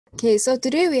Okay, so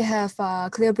today we have a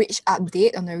Clearbridge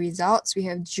update on the results. We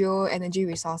have Geo Energy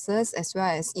Resources as well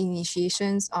as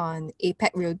initiations on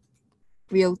APAC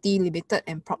Realty Limited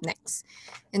and PropNex.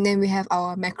 And then we have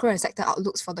our macro and sector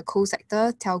outlooks for the coal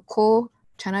sector, Telco,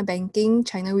 China Banking,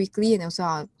 China Weekly, and also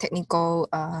our technical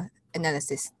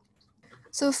analysis.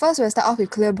 So first, we'll start off with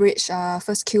Clearbridge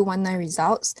first Q19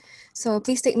 results. So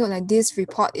please take note that this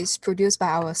report is produced by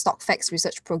our Stock Facts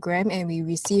Research Program and we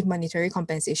receive monetary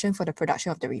compensation for the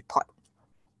production of the report.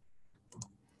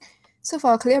 So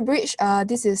for Clearbridge,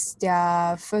 this is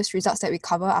their first results that we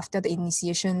cover after the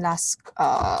initiation last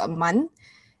month.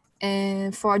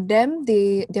 And for them,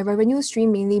 their revenue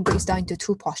stream mainly breaks down into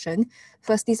two portions.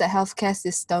 First is a healthcare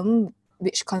system,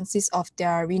 which consists of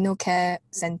their renal care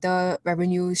center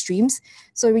revenue streams.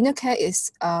 So renal care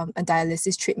is a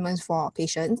dialysis treatment for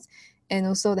patients. And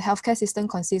also the healthcare system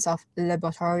consists of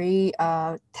laboratory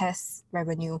test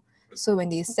revenue. So when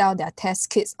they sell their test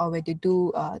kits or when they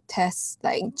do tests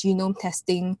like genome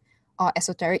testing or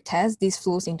esoteric tests, this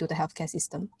flows into the healthcare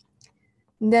system.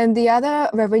 Then the other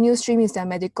revenue stream is their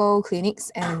medical clinics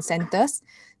and centers.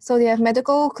 So they have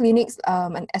medical clinics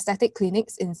and aesthetic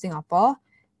clinics in Singapore.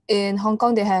 In Hong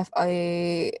Kong, they have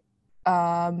a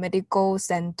medical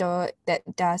center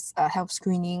that does health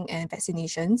screening and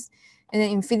vaccinations. And then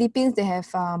in Philippines, they have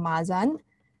Mazan.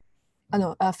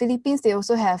 Philippines, they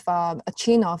also have a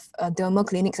chain of dermal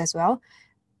clinics as well.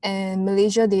 And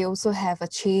Malaysia, they also have a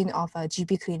chain of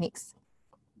GP clinics.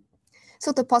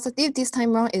 So the positive this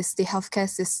time around is the healthcare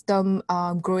system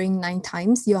growing 9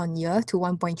 times year on year to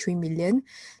 1.3 million.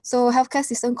 So healthcare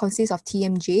system consists of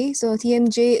TMJ. So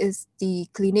TMJ is the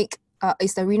clinic,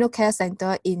 is the renal care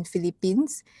center in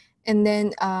Philippines. And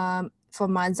then for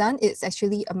Mazan, it's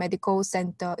actually a medical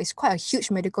center. It's quite a huge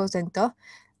medical center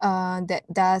that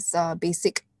does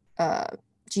basic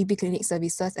GP clinic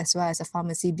services as well as a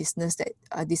pharmacy business that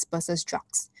disperses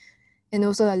drugs. And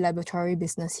also a laboratory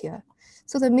business here.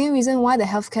 So the main reason why the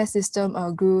healthcare system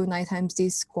grew 9 times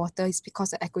this quarter is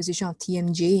because of the acquisition of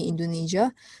TMJ in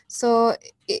Indonesia. So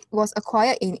it was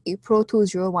acquired in April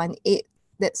 2018.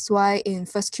 That's why in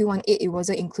first Q18, it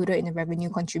wasn't included in the revenue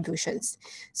contributions.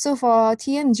 So for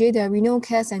TMJ, their renal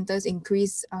care centers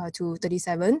increased to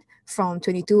 37 from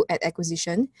 22 at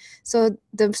acquisition. So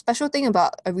the special thing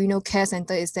about a renal care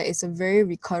center is that it's a very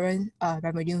recurrent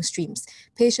revenue streams.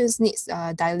 Patients need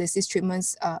dialysis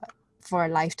treatments for a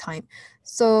lifetime.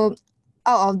 So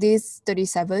out of these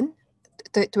 37,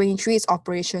 23 is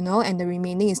operational and the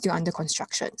remaining is still under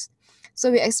construction.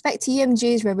 So we expect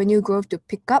TMJ's revenue growth to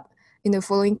pick up in the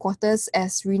following quarters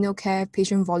as renal care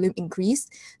patient volume increase.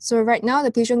 So right now,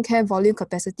 the patient care volume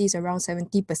capacity is around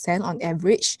 70% on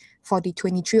average for the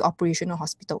 23 operational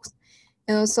hospitals.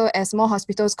 And also as more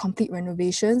hospitals complete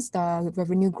renovations, the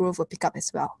revenue growth will pick up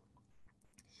as well.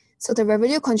 So the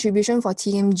revenue contribution for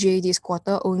TMJ this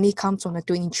quarter only comes from the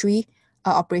 23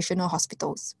 operational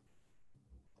hospitals.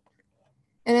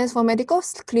 And as for medical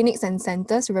clinics and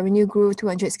centers, revenue grew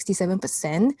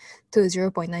 267% to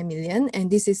 0.9 million.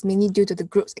 And this is mainly due to the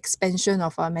group's expansion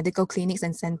of medical clinics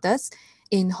and centers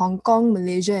in Hong Kong,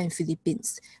 Malaysia, and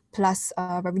Philippines, plus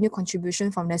revenue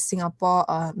contribution from the Singapore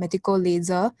medical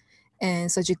laser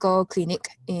and surgical clinic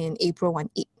in April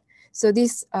 18. So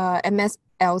this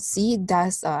MSLC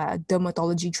does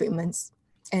dermatology treatments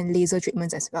and laser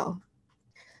treatments as well.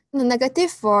 The negative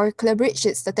for Clearbridge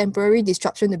is the temporary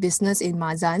disruption to business in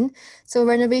Mazan. So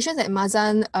renovations at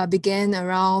Mazan began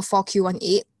around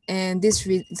 4Q18 and this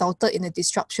resulted in a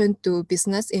disruption to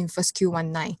business in first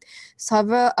Q19. So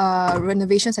however,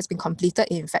 renovations has been completed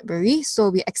in February. So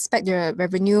we expect the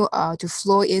revenue to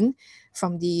flow in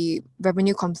from the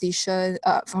revenue completion,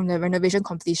 from the renovation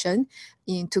completion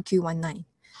in 2Q19.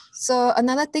 So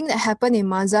another thing that happened in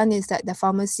Mazan is that the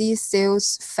pharmacy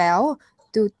sales fell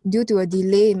due to a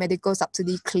delay in medical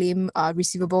subsidy claim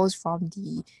receivables from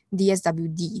the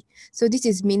DSWD. So this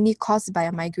is mainly caused by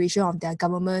a migration of their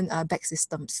government-backed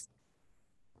systems.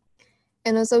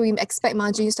 And also we expect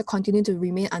margins to continue to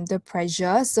remain under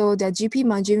pressure. So their GP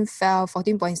margin fell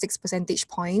 14.6 percentage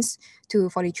points to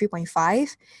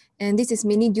 43.5. And this is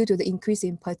mainly due to the increase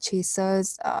in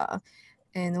purchases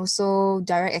and also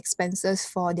direct expenses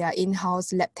for their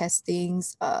in-house lab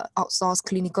testings, outsourced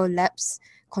clinical labs,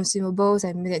 consumables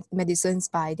and medicines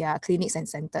by their clinics and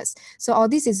centers. So all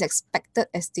this is expected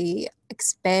as they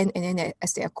expand and then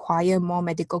as they acquire more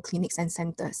medical clinics and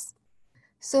centers.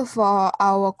 So for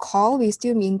our call, we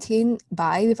still maintain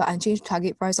buy with an unchanged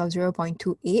target price of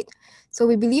 0.28. So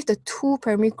we believe the two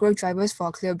primary growth drivers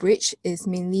for Clearbridge is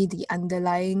mainly the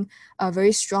underlying,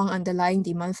 very strong underlying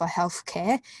demand for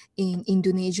healthcare in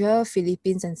Indonesia,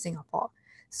 Philippines, and Singapore.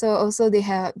 So also they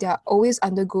are always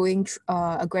undergoing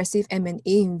aggressive M&A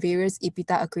in various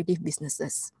EBITDA accretive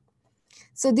businesses.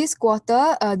 So this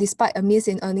quarter, despite a miss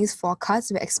in earnings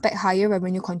forecast, we expect higher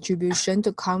revenue contribution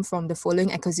to come from the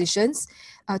following acquisitions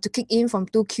to kick in from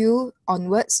 2Q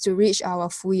onwards to reach our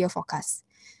full year forecast.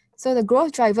 So the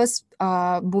growth drivers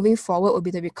moving forward will be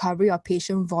the recovery of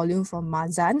patient volume from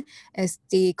Mazan as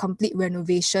they complete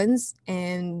renovations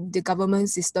and the government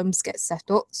systems get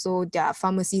settled. So their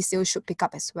pharmacy sales should pick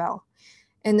up as well.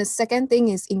 And the second thing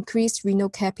is increased renal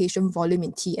care patient volume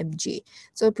in TMJ.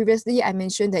 So previously I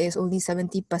mentioned that it's only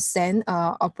 70%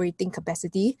 operating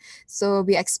capacity. So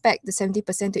we expect the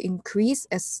 70% to increase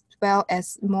as well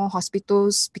as more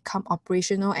hospitals become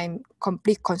operational and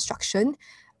complete construction.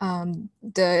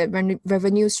 The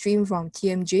revenue stream from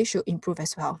TMJ should improve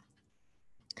as well.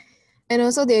 And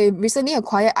also they recently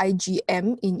acquired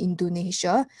IGM in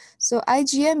Indonesia. So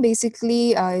IGM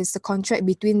basically is the contract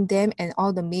between them and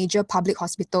all the major public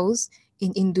hospitals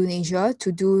in Indonesia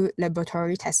to do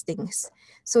laboratory testings.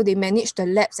 So they manage the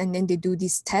labs and then they do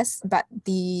these tests, but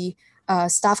the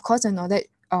staff costs and all that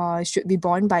should be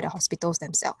borne by the hospitals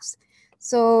themselves.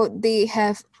 So they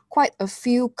have quite a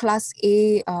few Class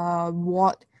A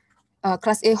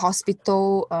Class A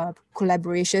hospital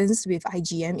collaborations with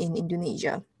IGM in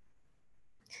Indonesia.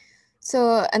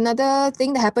 So another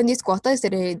thing that happened this quarter is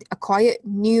that they acquired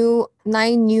 9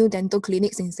 new dental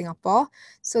clinics in Singapore.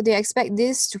 So they expect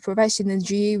this to provide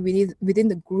synergy within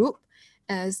the group,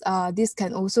 as this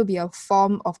can also be a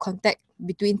form of contact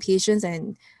between patients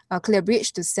and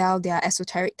Clearbridge to sell their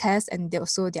esoteric tests and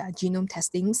also their genome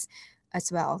testings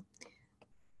as well.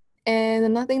 And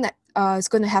another thing that is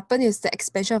going to happen is the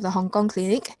expansion of the Hong Kong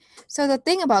clinic. So the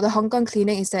thing about the Hong Kong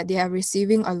clinic is that they are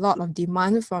receiving a lot of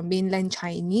demand from mainland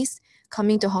Chinese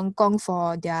coming to Hong Kong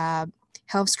for their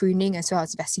health screening as well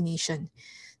as vaccination.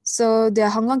 So the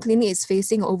Hong Kong clinic is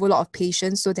facing an overload of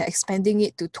patients, so they're expanding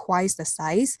it to twice the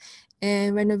size.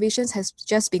 And renovations has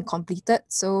just been completed.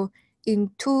 So in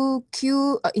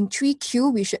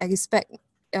 3Q, we should expect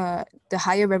the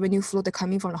higher revenue flow to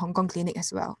coming from the Hong Kong clinic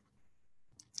as well.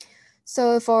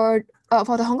 So for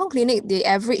the Hong Kong clinic, they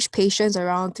average patients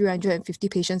around 350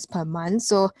 patients per month.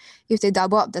 So if they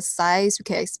double up the size, we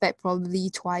can expect probably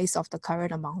twice of the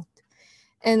current amount.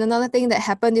 And another thing that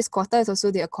happened this quarter is also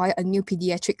they acquired a new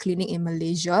pediatric clinic in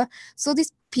Malaysia. So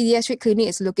this pediatric clinic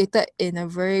is located in a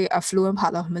very affluent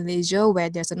part of Malaysia where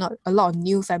there's a lot of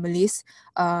new families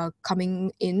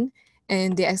coming in,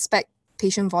 and they expect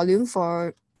patient volume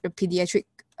for the pediatric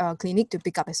clinic to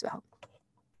pick up as well.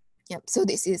 Yep, so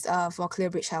this is for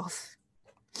Clearbridge Health.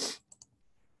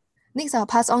 Next, I'll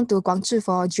pass on to Guangzhi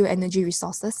for Geo Energy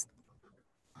Resources.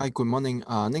 Hi, good morning.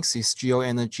 Next is Geo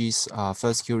Energy's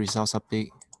first Q results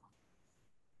update.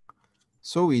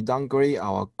 So we downgrade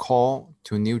our core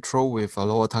to neutral with a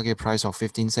lower target price of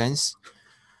 15 cents.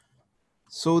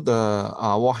 So the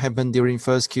what happened during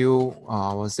first Q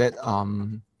was that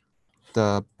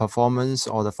the performance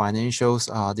or the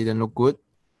financials didn't look good.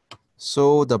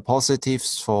 So the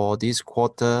positives for this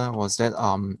quarter was that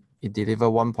it delivered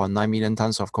 1.9 million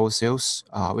tons of coal sales,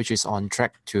 which is on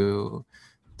track to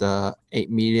the 8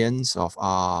 millions of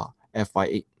our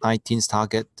FY19's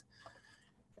target.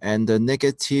 And the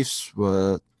negatives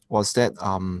was that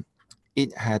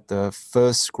it had the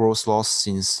first gross loss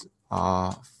since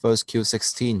first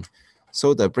Q16.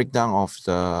 So the breakdown of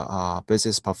the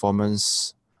business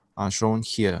performance are shown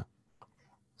here.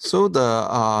 So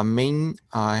the main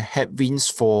headwinds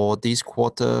for this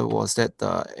quarter was that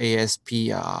the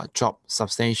ASP dropped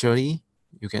substantially.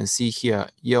 You can see here,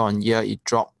 year on year, it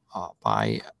dropped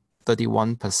by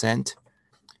 31%.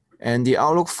 And the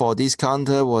outlook for this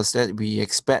counter was that we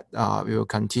expect we will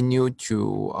continue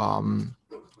to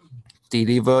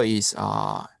deliver its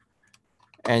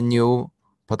annual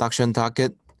production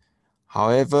target.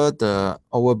 However, the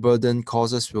overburden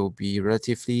costs will be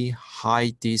relatively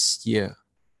high this year.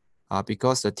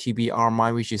 Because the TBR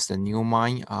mine, which is the new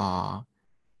mine,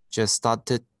 just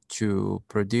started to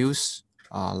produce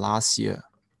last year.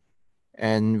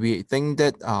 And we think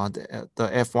that the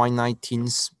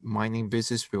FY19's mining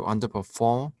business will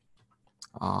underperform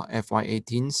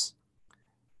FY18's.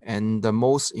 And the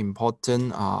most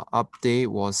important update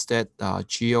was that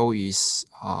Geo is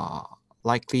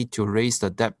likely to raise the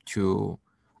debt to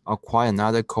acquire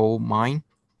another coal mine.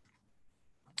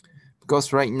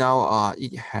 Because right now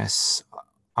it has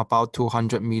about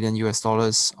 $200 million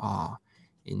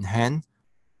in hand,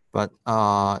 but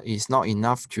it's not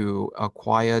enough to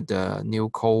acquire the new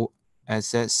coal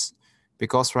assets,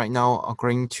 because right now,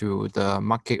 according to the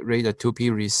market rate, the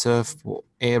 2P reserve will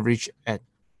average at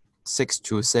 $6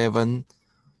 to $7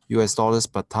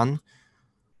 per ton.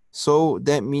 So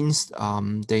that means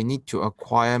they need to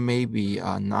acquire maybe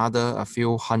a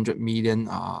few hundred million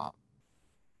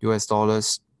US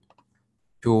dollars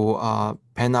to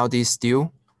pen out this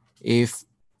deal. If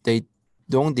they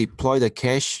don't deploy the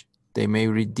cash, they may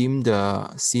redeem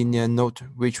the senior note,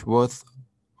 which worth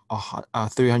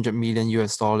 300 million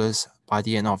US dollars by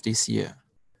the end of this year.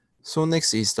 So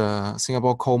next is the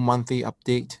Singapore Coal monthly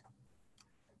update.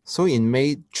 So in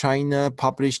May, China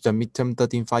published the midterm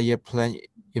 13th five-year plan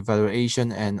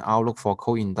evaluation and outlook for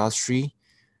coal industry.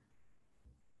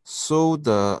 So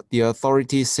the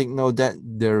authorities signaled that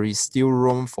there is still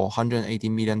room for 180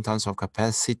 million tons of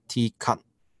capacity cut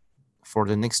for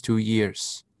the next 2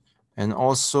 years. And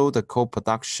also the coal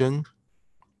production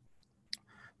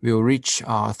will reach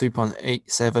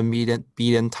 3.87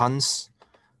 billion tons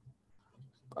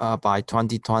by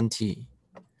 2020.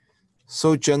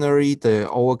 So generally, the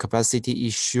overcapacity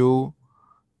issue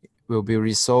will be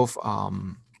resolved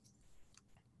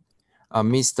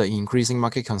amidst the increasing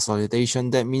market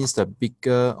consolidation. That means the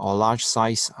bigger or large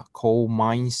size coal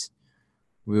mines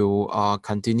will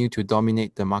continue to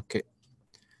dominate the market.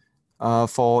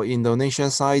 For Indonesia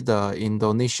side, the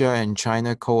Indonesia and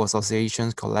China Coal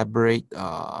Associations collaborate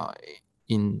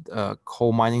in the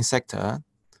coal mining sector.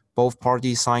 Both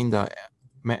parties signed the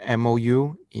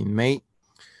MOU in May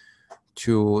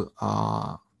to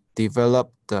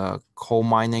develop the coal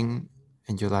mining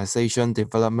and utilization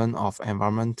development of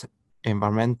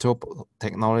environmental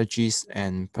technologies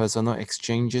and personal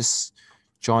exchanges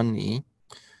jointly.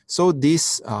 So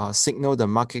this signal the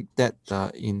market that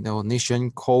the Indonesian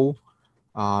coal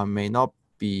may not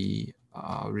be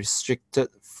restricted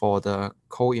for the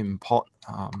coal import.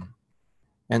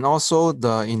 And also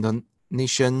the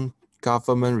Indonesian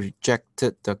government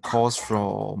rejected the calls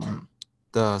from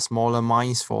the smaller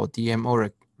mines for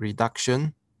DMO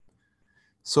reduction.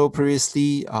 So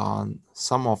previously,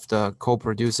 some of the coal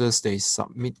producers, they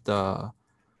submit the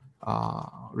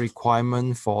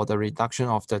requirement for the reduction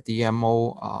of the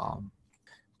DMO.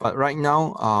 But right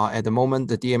now, at the moment,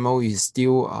 the DMO is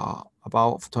still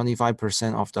about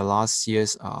 25% of the last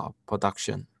year's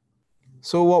production.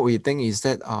 So what we think is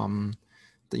that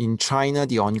in China,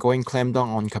 the ongoing clampdown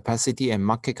on capacity and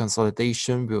market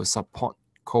consolidation will support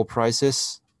coal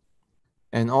prices.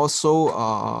 And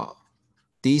also,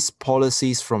 these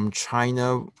policies from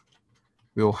China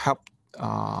will help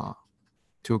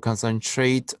to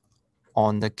concentrate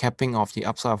on the capping of the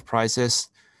upside of prices.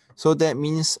 So that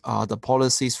means the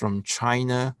policies from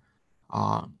China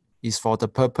is for the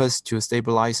purpose to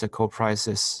stabilize the coal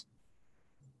prices.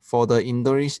 For the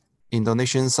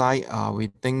Indonesian side,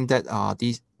 we think that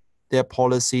their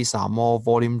policies are more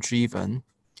volume driven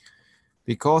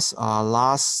because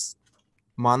last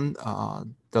month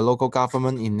the local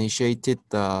government initiated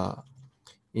the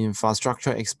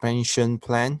infrastructure expansion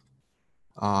plan,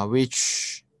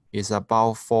 which is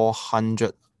about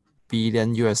 400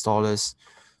 billion US dollars.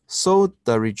 So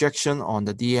the rejection on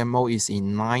the DMO is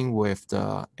in line with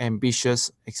the ambitious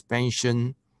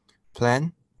expansion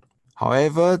plan.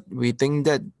 However, we think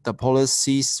that the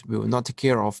policies will not take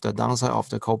care of the downside of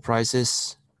the coal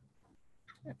prices.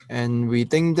 And we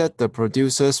think that the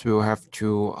producers will have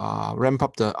to ramp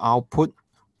up the output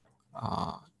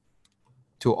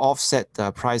to offset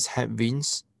the price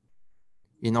headwinds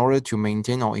in order to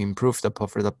maintain or improve the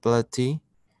profitability.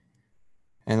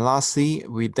 And lastly,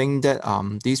 we think that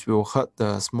this will hurt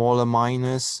the smaller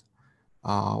miners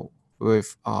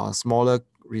with smaller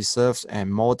reserves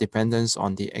and more dependence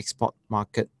on the export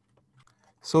market.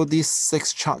 So this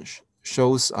 6 chart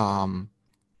shows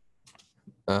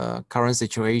current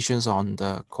situations on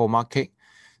the coal market.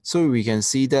 So we can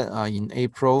see that in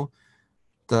April,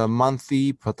 the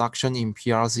monthly production in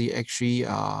PRC actually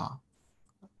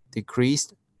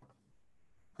decreased.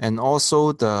 And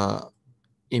also the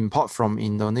import from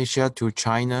Indonesia to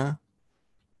China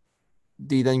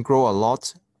didn't grow a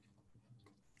lot.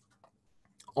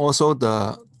 Also,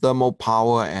 the thermal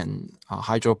power and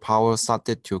hydropower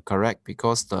started to correct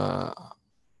because the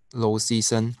low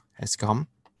season has come.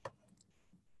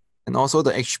 And also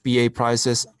the HBA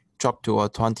prices dropped to a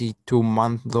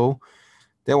 22-month low.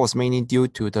 That was mainly due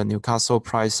to the Newcastle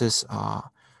prices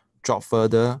drop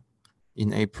further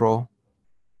in April.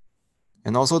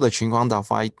 And also the Qinhuangdao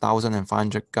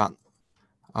 5,500 got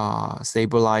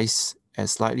stabilized at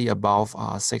slightly above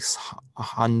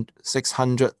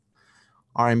 600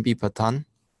 RMB per ton.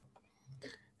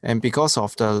 And because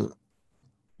of the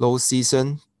low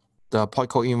season, the port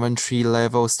coal inventory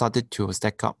level started to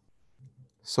stack up.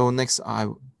 So next, I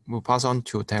will pass on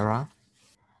to Tara.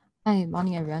 Hi,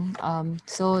 morning everyone.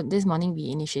 So this morning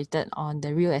we initiated on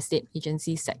the real estate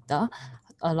agency sector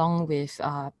along with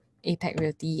APAC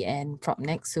Realty and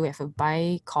PropNex. So we have a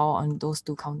buy call on those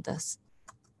two counters.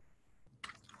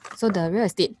 So the real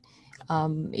estate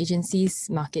agencies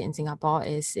market in Singapore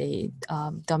is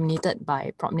dominated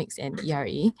by PropNex and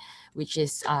ERA, which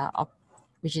is the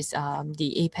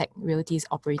APAC Realty's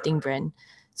operating brand.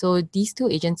 So these two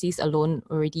agencies alone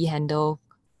already handle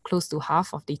close to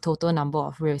half of the total number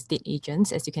of real estate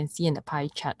agents, as you can see in the pie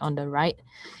chart on the right.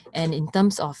 And in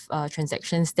terms of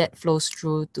transactions, that flows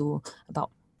through to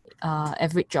about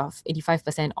average of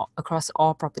 85% across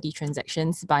all property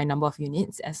transactions by number of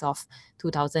units as of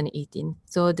 2018.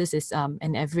 So this is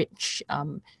an average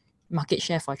market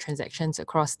share for transactions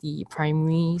across the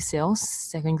primary sales,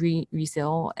 secondary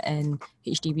resale, and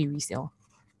HDB resale.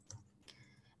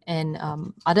 And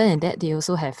other than that, they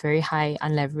also have very high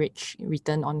unleveraged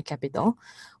return on capital.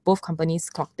 Both companies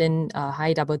clocked in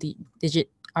high double-digit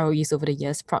ROEs over the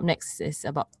years. PropNex is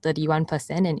about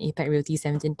 31% and APAC Realty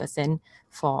 17%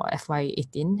 for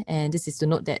FY18. And this is to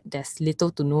note that there's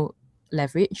little to no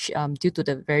leverage due to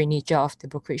the very nature of the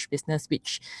brokerage business,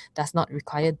 which does not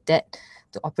require debt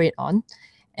to operate on.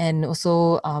 And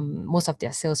also most of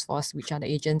their sales force, which are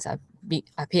the agents, are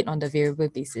paid on the variable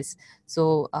basis.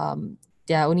 So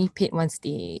they are only paid once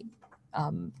they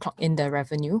clock in the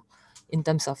revenue in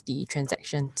terms of the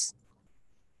transactions.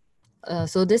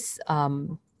 So this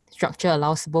structure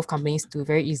allows both companies to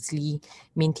very easily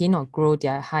maintain or grow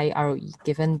their high ROE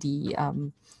given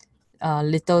the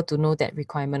little to no debt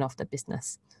requirement of the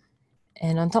business.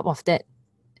 And on top of that,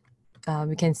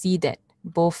 we can see that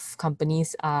both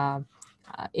companies are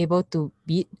able to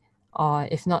beat, or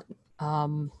if not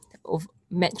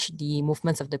match, the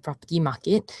movements of the property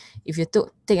market. If you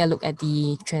take a look at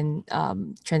the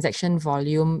transaction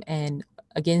volume and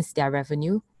against their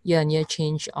revenue, year-on-year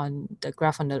change on the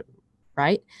graph on the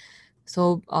right.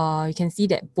 So you can see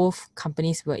that both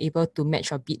companies were able to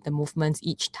match or beat the movements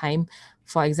each time.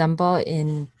 For example,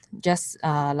 in just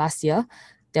last year,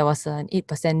 there was an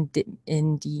 8% dip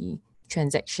in the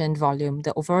transaction volume,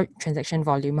 the overall transaction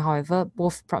volume. However,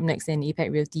 both PropNex and APAC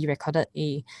Realty recorded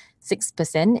a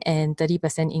 6% and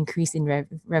 30% increase in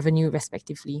revenue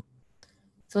respectively.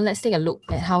 So let's take a look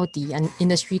at how the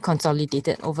industry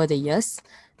consolidated over the years.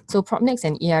 So PropNex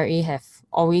and ERA have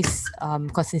always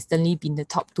consistently been the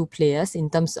top two players in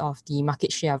terms of the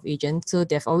market share of agents. So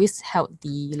they've always held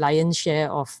the lion's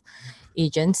share of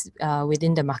agents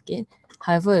within the market.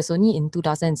 However, it's only in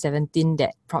 2017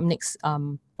 that PropNex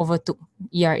overtook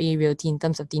ERA Realty in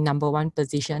terms of the number one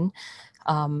position.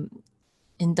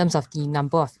 In terms of the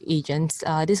number of agents,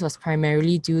 this was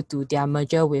primarily due to their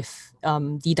merger with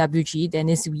DWG,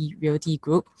 Dennis Wee Realty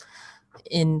Group,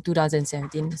 in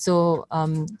 2017. So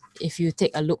if you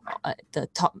take a look at the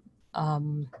top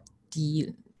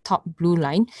blue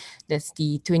line, that's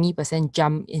the 20%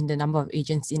 jump in the number of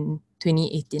agents in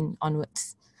 2018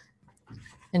 onwards.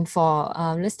 And for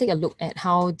let's take a look at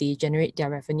how they generate their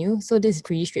revenue. So this is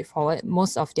pretty straightforward.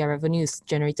 Most of their revenue is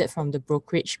generated from the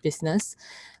brokerage business,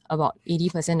 about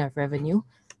 80% of revenue.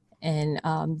 And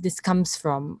this comes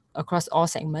from across all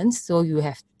segments. So you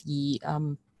have the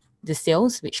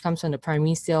sales, which comes from the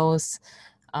primary sales,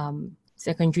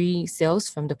 secondary sales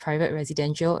from the private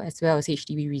residential, as well as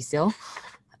HDB resale.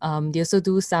 They also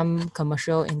do some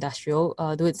commercial industrial,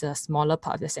 though it's a smaller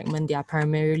part of the segment. They are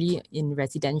primarily in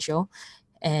residential.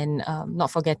 And not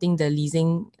forgetting the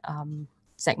leasing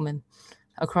segment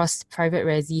across private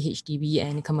resi, HDB,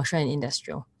 and commercial and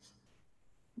industrial.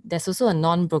 There's also a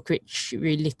non-brokerage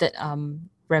related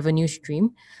revenue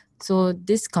stream. So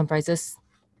this comprises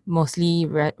mostly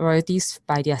royalties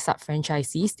by their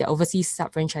sub-franchisees, their overseas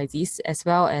sub-franchisees, as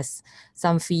well as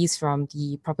some fees from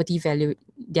the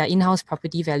their in-house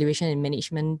property valuation and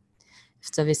management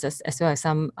services, as well as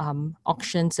some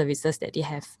auction services that they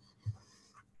have.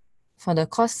 For the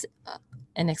costs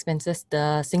and expenses,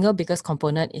 the single biggest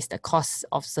component is the cost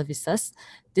of services.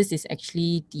 This is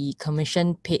actually the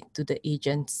commission paid to the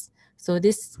agents. So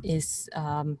this is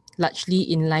largely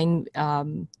in line,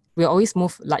 we always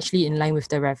move largely in line with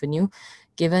the revenue,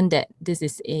 given that this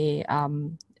is a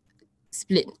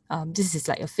split, this is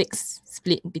like a fixed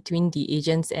split between the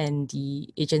agents and the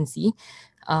agency.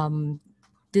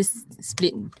 This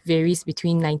split varies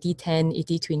between 90-10,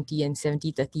 80-20, and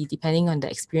 70-30, depending on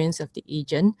the experience of the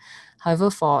agent. However,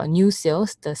 for new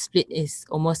sales, the split is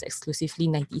almost exclusively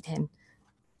 90-10.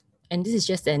 And this is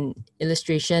just an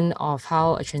illustration of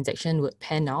how a transaction would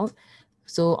pan out.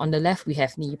 So on the left, we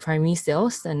have the primary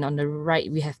sales, and on the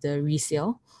right, we have the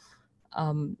resale.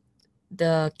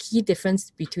 The key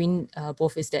difference between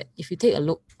both is that if you take a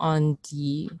look on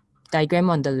the diagram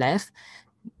on the left,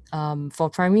 for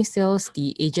primary sales,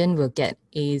 the agent will get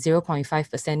a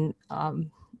 0.5%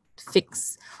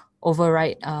 fixed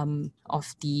override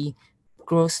of the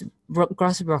gross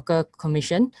broker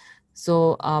commission.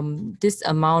 So this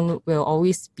amount will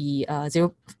always be a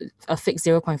fixed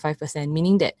 0.5%,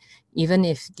 meaning that even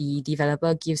if the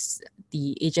developer gives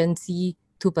the agency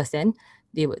 2%,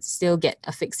 they would still get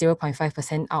a fixed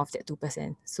 0.5% out of that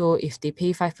 2%. So if they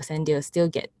pay 5%, they'll still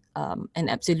get an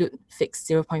absolute fixed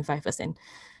 0.5%.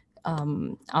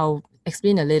 I'll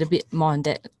explain a little bit more on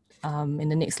that in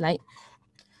the next slide.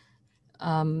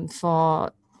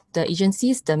 For the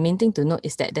agencies, the main thing to note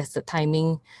is that there's the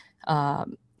timing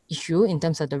issue in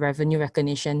terms of the revenue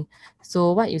recognition.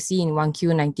 So what you see in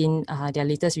 1Q19, their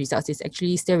latest results is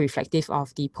actually still reflective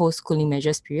of the post-cooling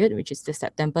measures period, which is the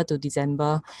September to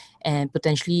December, and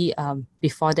potentially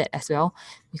before that as well,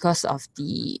 because of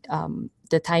the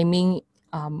timing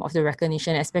of the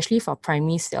recognition, especially for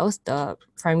primary sales. The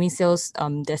primary sales,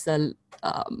 there's a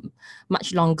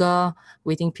much longer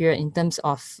waiting period in terms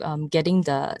of getting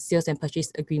the sales and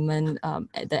purchase agreement,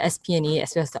 the SPNA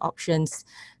as well as the options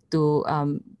to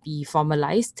be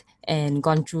formalized and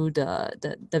gone through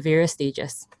the various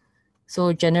stages.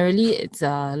 So generally, it's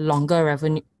a longer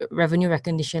revenue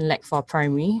recognition lag for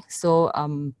primary. So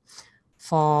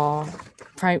for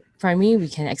primary, we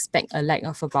can expect a lag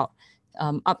of about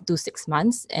up to 6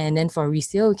 months, and then for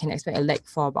resale, we can expect a lag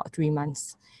for about 3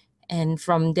 months. And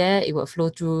from there, it will flow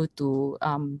through to,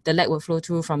 the lag will flow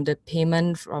through from the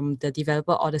payment from the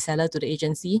developer or the seller to the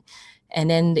agency, and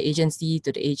then the agency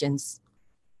to the agents.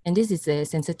 And this is a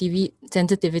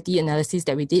sensitivity analysis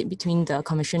that we did between the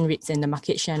commission rates and the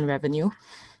market share and revenue.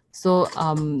 So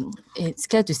it's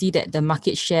clear to see that the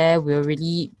market share will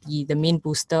really be the main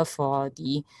booster for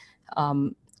the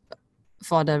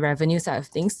revenue side of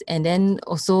things. And then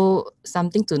also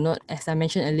something to note, as I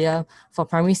mentioned earlier, for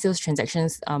primary sales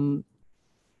transactions,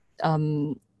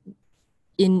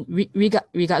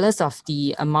 regardless of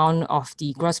the amount of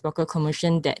the gross broker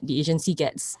commission that the agency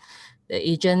gets, the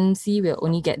agency will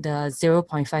only get the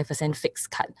 0.5%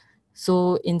 fixed cut.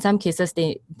 So in some cases,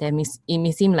 it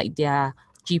may seem like their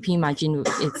GP margin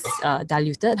is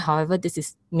diluted. However, this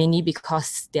is mainly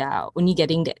because they are only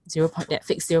getting that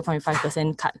fixed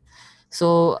 0.5% cut.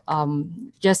 So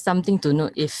just something to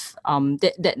note, if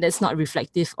that's not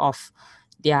reflective of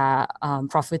their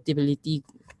profitability,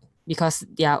 because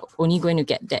they are only going to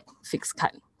get that fixed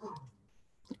cut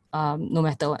no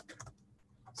matter what.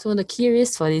 So the key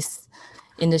risk for this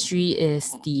industry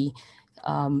is the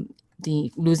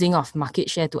losing of market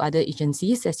share to other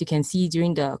agencies. As you can see,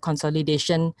 during the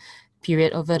consolidation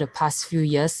period over the past few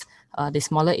years, the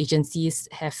smaller agencies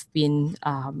have been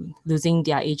losing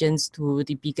their agents to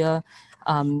the bigger,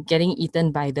 getting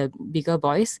eaten by the bigger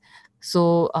boys.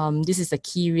 So this is a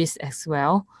key risk as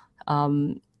well.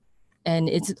 And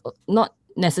it's not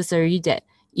necessary that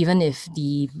even if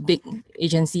the big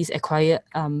agencies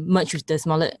merge with the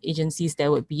smaller agencies,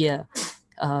 there would be a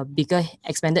bigger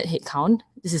expanded headcount.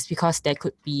 This is because there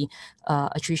could be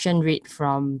attrition rate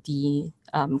from the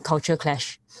culture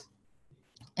clash.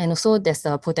 And also there's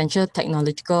a potential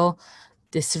technological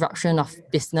disruption of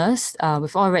business.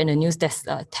 We've all read in the news, there's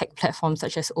tech platforms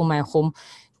such as Oh My Home,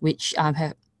 which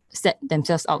have set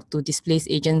themselves out to displace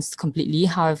agents completely.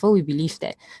 However, we believe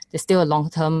that there's still a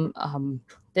long-term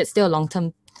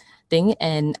thing,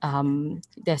 and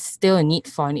there's still a need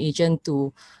for an agent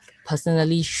to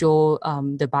personally show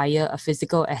the buyer a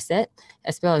physical asset,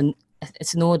 as well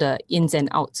as know the ins and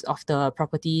outs of the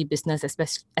property business,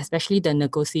 especially the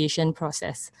negotiation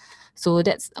process. So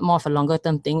that's more of a longer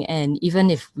term thing. And even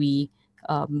if that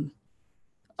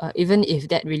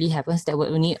really happens, that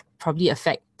will only probably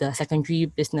affect the secondary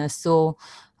business. So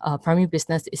primary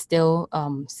business is still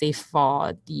safe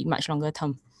for the much longer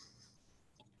term.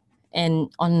 And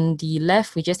on the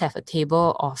left, we just have a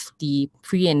table of the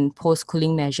pre and post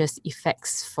cooling measures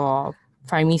effects for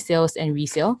primary sales and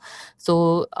resale.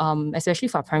 So especially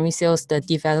for primary sales, the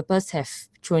developers have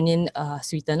thrown in a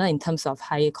sweetener in terms of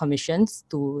higher commissions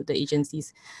to the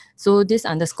agencies. So this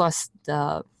underscores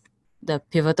the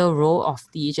pivotal role of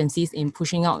the agencies in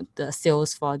pushing out the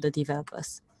sales for the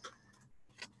developers.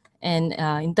 And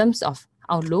in terms of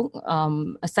outlook,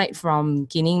 aside from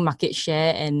gaining market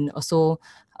share and also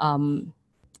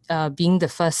being the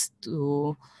first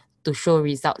to show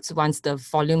results once the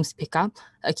volumes pick up,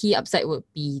 a key upside would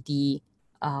be the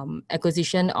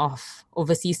acquisition of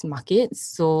overseas markets.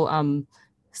 So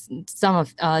some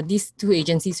of these two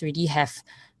agencies already have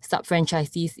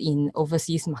sub-franchisees in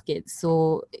overseas markets.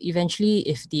 So eventually,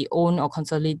 if they own or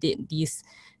consolidate these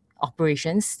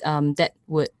operations, that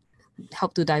would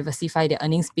help to diversify their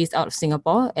earnings base out of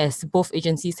Singapore, as both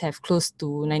agencies have close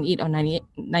to 98 or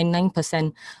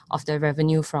 99% of their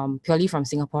revenue purely from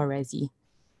Singapore resi.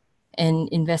 And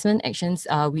investment actions,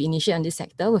 we initiate on this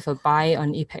sector with a buy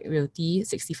on APAC Realty,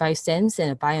 65 cents,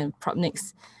 and a buy on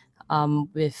PropNex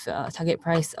with a target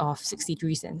price of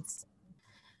 63 cents.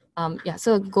 Yeah,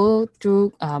 so go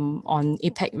through on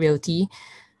APAC Realty.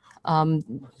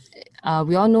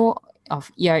 We all know of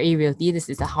ERA Realty. This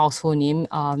is a household name,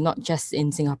 not just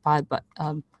in Singapore, but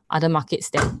other markets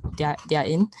that they are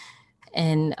in.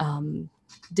 And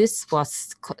this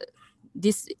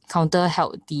counter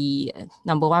held the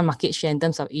 #1 market share in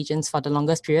terms of agents for the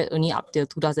longest period, only up till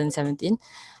 2017.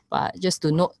 But just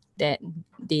to note that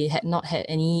they had not had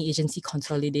any agency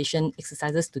consolidation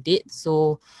exercises to date,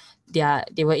 so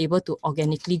they were able to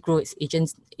organically grow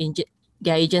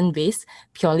their agent base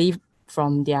purely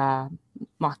from their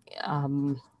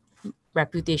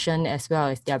reputation as well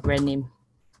as their brand name.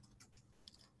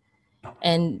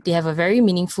 And they have a very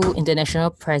meaningful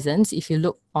international presence. If you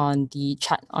look on the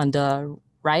chart on the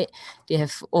right, they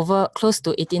have close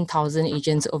to 18,000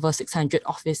 agents, over 600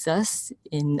 offices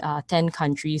in 10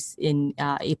 countries in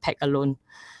APAC alone.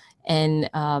 And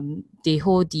they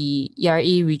hold the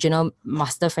ERA regional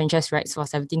master franchise rights for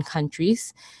 17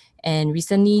 countries. And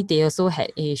recently, they also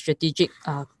had a strategic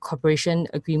cooperation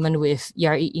agreement with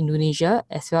ERA Indonesia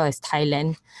as well as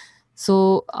Thailand.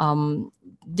 So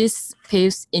this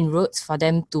paves inroads for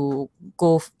them to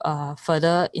go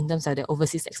further in terms of their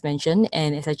overseas expansion.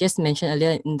 And as I just mentioned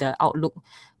earlier in the outlook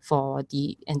for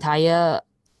the entire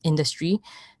industry,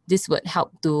 this would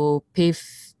help to pave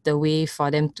the way for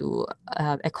them to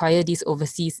acquire these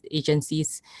overseas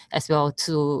agencies as well,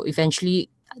 to eventually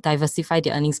diversify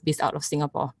their earnings base out of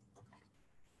Singapore.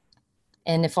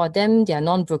 And for them, their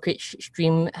non-brokerage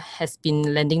stream has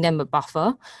been lending them a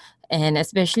buffer. And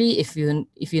especially if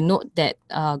you note that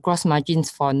gross margins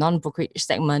for non-brokerage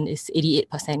segment is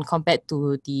 88% compared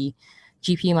to the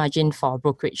GP margin for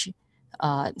brokerage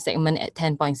segment at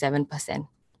 10.7%.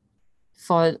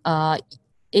 For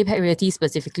APAC Realty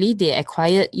specifically, they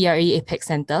acquired ERA APAC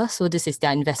Center. So this is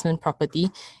their investment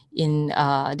property.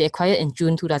 They acquired in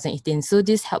June 2018. So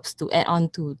this helps to add on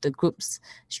to the group's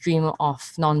stream of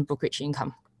non-brokerage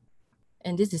income.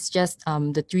 And this is just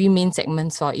the three main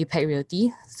segments for APAC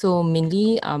Realty. So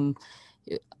mainly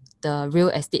the real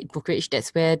estate brokerage,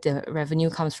 that's where the revenue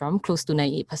comes from, close to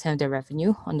 98% of their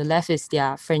revenue. On the left is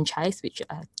their franchise, which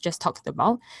I just talked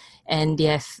about. And they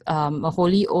have a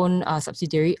wholly owned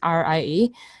subsidiary, RIA.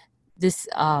 This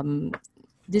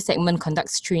segment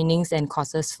conducts trainings and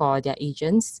courses for their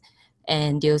agents.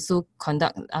 And they also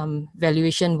conduct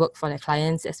valuation work for their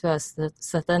clients as well as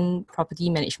certain property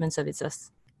management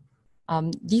services.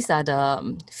 These are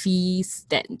the fees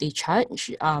that they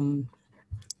charge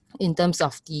in terms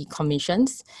of the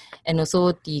commissions, and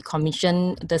also the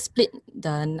commission, the split,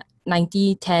 the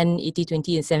 90-10,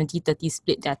 80-20, and 70-30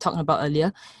 split that I talked about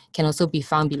earlier can also be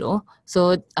found below.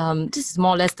 So this is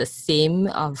more or less the same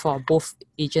for both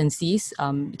agencies.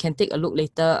 You can take a look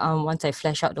later once I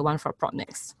flesh out the one for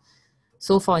PropNex.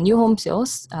 So for new home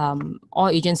sales, all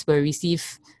agents will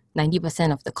receive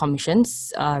 90% of the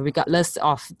commissions, regardless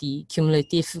of the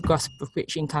cumulative gross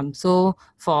brokerage income. So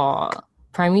for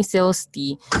primary sales,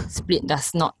 the split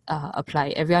does not apply.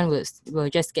 Everyone will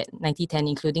just get 90-10,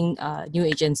 including new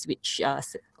agents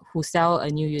who sell a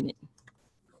new unit.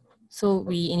 So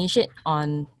we initiate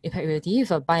on APAC Realty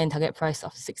with a buy and target price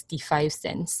of 65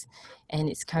 cents, and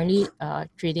it's currently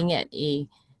trading at a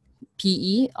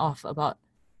PE of about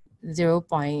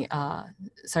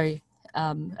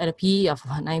at a PE of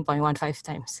 9.15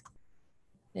 times.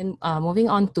 Then moving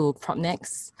on to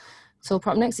PropNex. So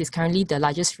PropNex is currently the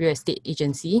largest real estate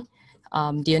agency.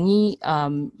 They only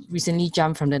recently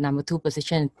jumped from the #2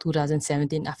 position in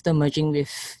 2017 after merging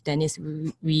with Dennis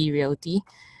Realty.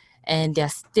 And they're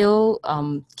still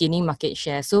gaining market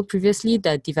share. So previously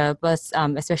the developers,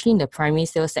 especially in the primary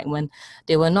sales segment,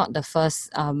 they were not the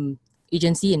first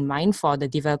agency in mind for the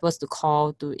developers to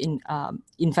call to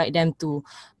invite them to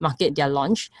market their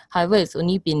launch. However, it's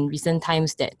only been recent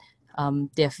times that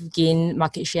they have gained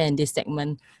market share in this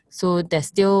segment. So there's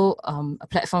still a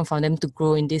platform for them to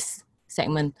grow in this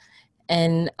segment.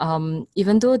 And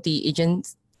even though the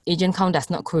agent count does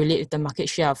not correlate with the market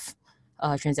share of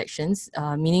transactions,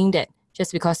 meaning that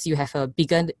just because you have a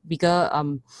bigger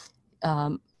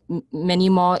many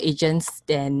more agents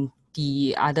than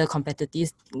the other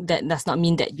competitors, that does not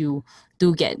mean that you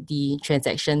do get the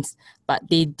transactions, but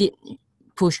they did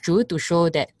push through to show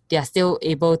that they are still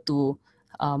able to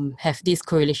have this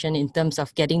correlation in terms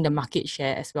of getting the market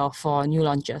share as well for new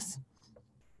launches.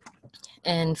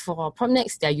 And for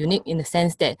PropNex, they're unique in the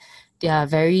sense that they are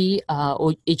very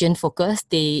agent focused.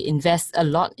 They invest a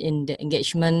lot in the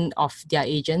engagement of their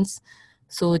agents.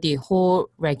 So they hold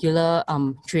regular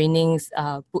trainings,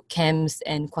 boot camps,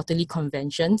 and quarterly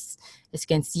conventions, as you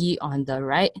can see on the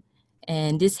right.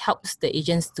 And this helps the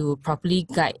agents to properly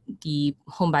guide the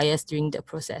home buyers during the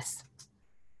process.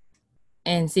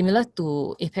 And similar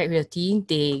to APAC Realty,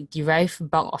 they derive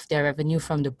bulk of their revenue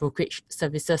from the brokerage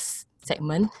services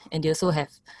segment, and they also have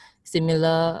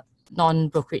similar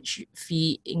non-brokerage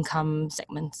fee income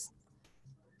segments.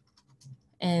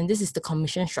 And this is the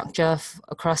commission structure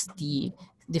across the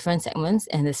different segments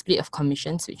and the split of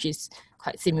commissions, which is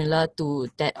quite similar to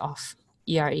that of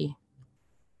ERA.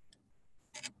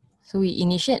 So we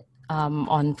initiate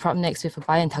on PropNex with a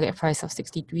buy and target price of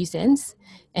 63 cents,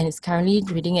 and it's currently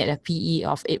trading at a PE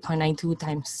of 8.92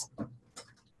 times.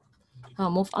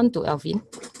 I'll move on to Alvin.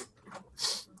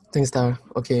 Thanks, Tara.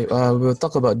 Okay, we'll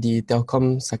talk about the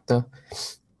telecom sector.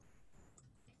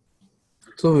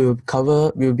 So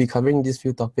we'll be covering these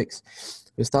few topics.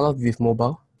 We'll start off with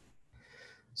mobile.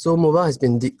 So mobile has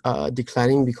been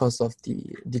declining because of the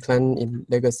decline in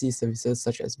legacy services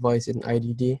such as voice and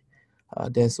IDD.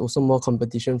 There's also more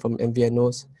competition from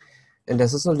MVNOs, and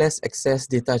there's also less excess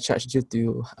data charged due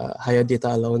to higher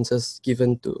data allowances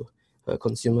given to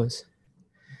consumers.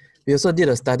 We also did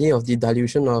a study of the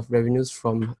dilution of revenues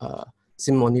from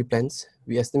SIM-only plans.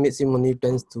 We estimate SIM-only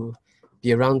plans to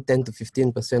be around 10 to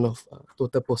 15% of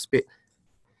total postpaid.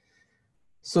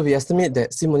 So we estimate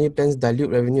that SIM-only plans dilute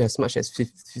revenue as much as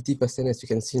 50%, as you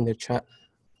can see in the chart,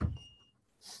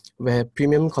 where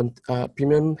premium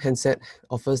handset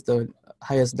offers the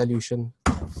highest dilution.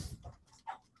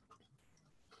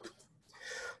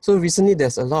 So recently,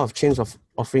 there's a lot of change of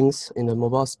offerings in the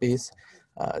mobile space.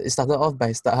 It started off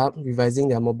by StarHub revising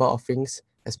their mobile offerings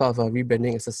as part of a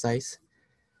rebranding exercise.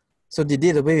 So they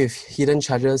did away with hidden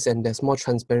charges, and there's more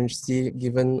transparency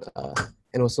given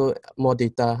and also more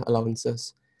data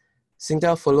allowances.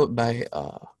 Singtel followed by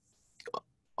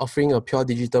offering a pure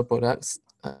digital products.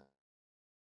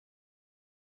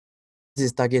 This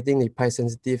is targeting the price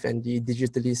sensitive and the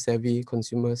digitally savvy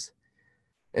consumers.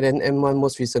 And then M1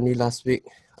 most recently last week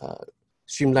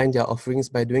streamlined their offerings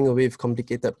by doing away with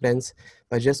complicated plans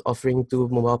by just offering two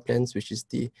mobile plans, which is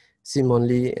the SIM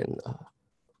only and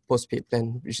postpaid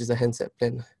plan, which is a handset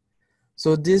plan.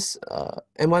 So this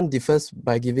M1 differs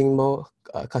by giving more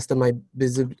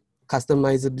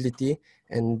customizability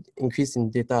and increase in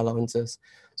data allowances.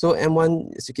 So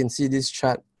M1, as you can see, this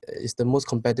chart is the most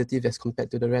competitive as compared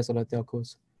to the rest of the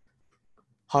telcos.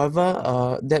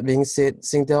 However, that being said,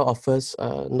 Singtel offers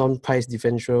non-price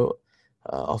differential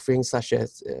offerings such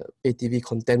as pay TV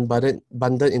content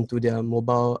bundled into their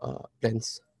mobile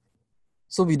plans.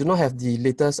 So we do not have the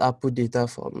latest ARPU data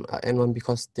from M1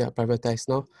 because they are privatized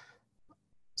now.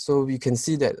 So we can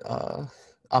see that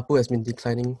ARPU has been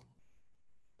declining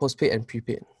postpaid and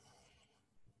prepaid.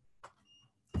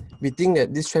 We think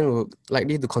that this trend will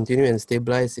likely to continue and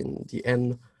stabilize in the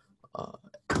end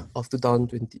of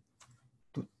 2020.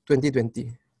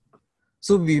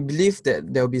 So we believe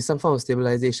that there will be some form of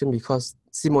stabilization because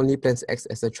SIM-only plans acts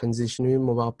as a transitionary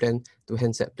mobile plan to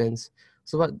handset plans.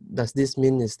 So what does this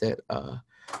mean is that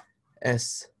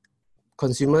as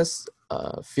consumers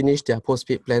finish their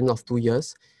postpaid plan of 2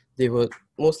 years, they will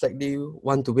most likely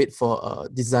want to wait for a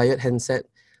desired handset.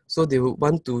 So they will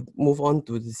want to move on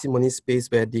to the SIM-only space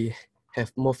where they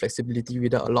have more flexibility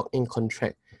without a lock-in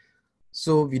contract.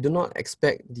 So we do not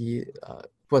expect the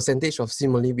percentage of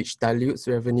SIM-only which dilutes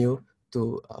revenue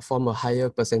to form a higher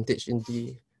percentage in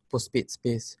the postpaid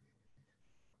space.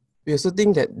 We also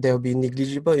think that there will be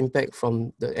negligible impact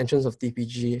from the entrance of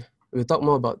TPG. We'll talk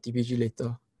more about TPG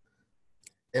later.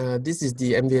 This is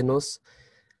the MVNOs.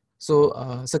 So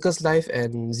Circus Life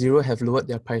and Zero have lowered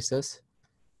their prices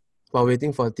while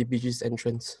waiting for TPG's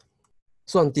entrance.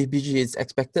 So on TPG, it's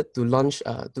expected to launch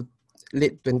to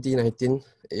late 2019.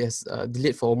 It's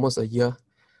delayed for almost a year.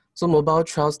 So mobile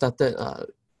trial started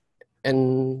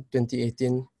in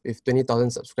 2018 with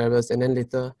 20,000 subscribers and then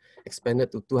later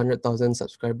expanded to 200,000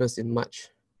 subscribers in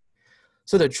March.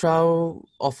 So the trial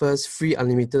offers free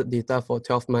unlimited data for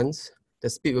 12 months. The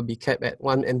speed will be capped at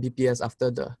 1 Mbps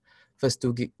after the first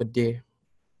 2 gig per day.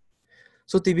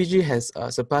 So TPG has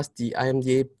surpassed the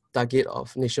IMDA target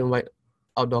of nationwide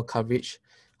outdoor coverage.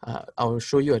 I'll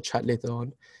show you a chart later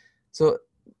on. So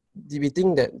we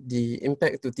think that the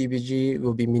impact to TPG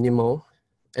will be minimal,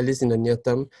 at least in the near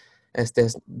term, as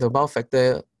there's the wow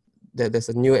factor that there's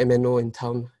a new MNO in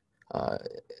town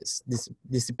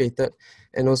dissipated.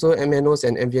 And also MNOs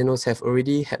and MVNOs have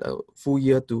already had a full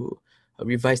year to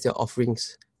revise their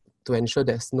offerings to ensure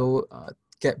there's no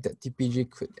gap that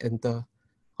TPG could enter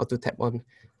or to tap on.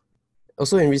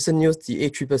 Also in recent news, the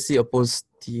ACCC opposed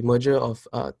the merger of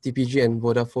TPG and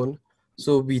Vodafone.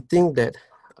 So we think that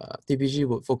TPG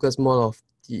would focus more of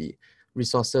the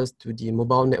resources to the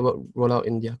mobile network rollout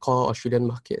in their core Australian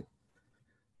market.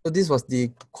 So this was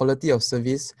the quality of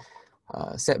service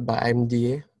set by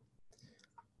IMDA.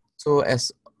 So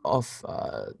as of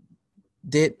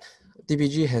date,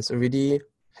 TPG has already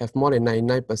have more than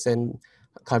 99%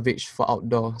 coverage for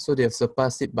outdoor. So they have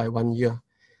surpassed it by 1 year.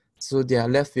 So they are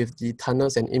left with the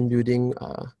tunnels and in-building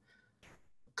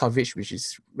coverage, which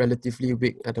is relatively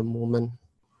weak at the moment.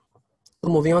 So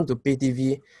moving on to pay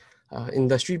TV,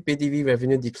 industry pay TV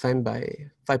revenue declined by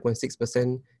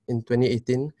 5.6% in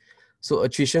 2018. So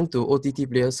attrition to OTT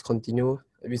players continue.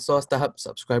 We saw StarHub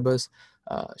subscribers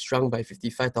shrunk by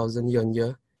 55,000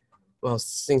 year-on-year, while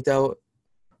Singtel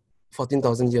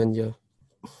 14,000 year-on-year.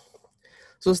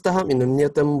 So StarHub in the near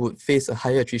term would face a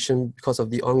higher attrition because of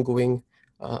the ongoing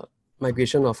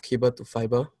migration of cable to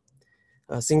fiber.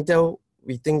 Singtel,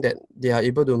 we think that they are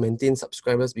able to maintain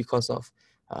subscribers because of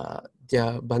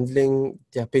their bundling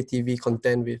their pay TV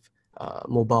content with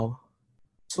mobile.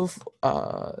 So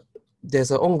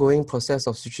there's an ongoing process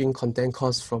of switching content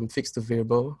costs from fixed to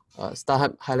variable.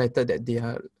 StarHub highlighted that they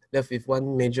are left with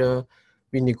one major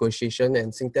renegotiation,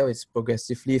 and Singtel is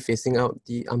progressively phasing out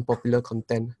the unpopular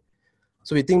content.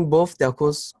 So we think both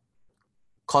telcos'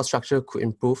 cost structure could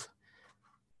improve.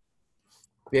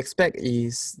 We expect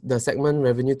is the segment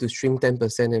revenue to shrink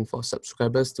 10% and for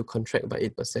subscribers to contract by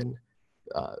 8%.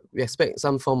 We expect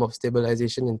some form of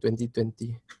stabilization in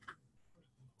 2020.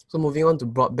 So moving on to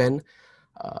broadband,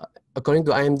 according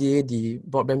to IMDA, the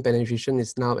broadband penetration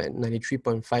is now at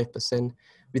 93.5%.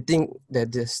 We think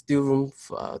that there's still room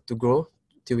to grow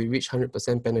till we reach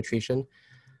 100% penetration.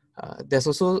 There's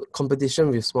also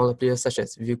competition with smaller players such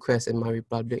as ViewQuest and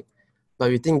MyRepublic, but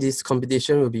we think this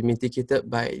competition will be mitigated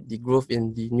by the growth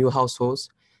in the new households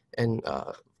and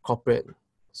corporate.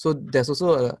 So there's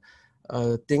also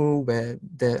a thing where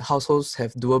the households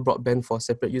have dual broadband for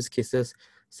separate use cases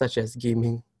such as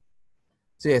gaming.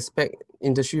 So we expect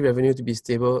industry revenue to be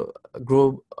stable,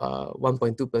 grow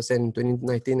 1.2% in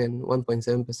 2019 and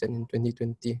 1.7% in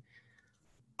 2020.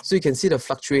 So you can see the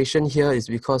fluctuation here is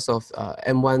because of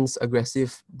M1's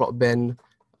aggressive broadband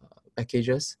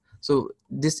packages. So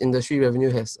this industry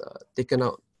revenue has taken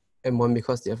out M1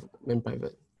 because they have went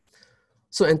private.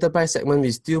 So enterprise segment,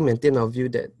 we still maintain our view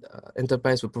that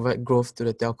enterprise will provide growth to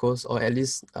the telcos, or at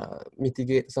least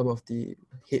mitigate some of the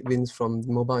headwinds from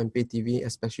mobile and pay TV,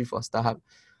 especially for StarHub.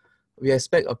 We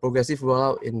expect a progressive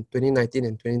rollout in 2019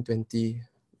 and 2020.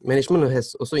 Management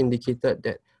has also indicated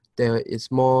that there is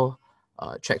more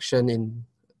traction in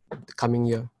the coming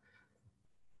year.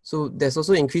 So there's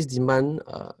also increased demand,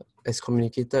 as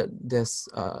communicated. There's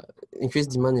increased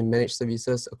demand in managed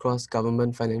services across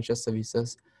government, financial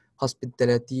services,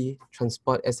 hospitality,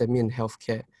 transport, SME, and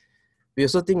healthcare. We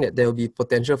also think that there will be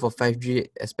potential for 5G,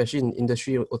 especially in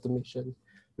industry automation,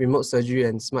 remote surgery,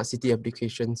 and smart city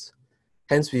applications.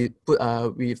 Hence, we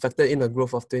factored in a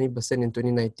growth of 20% in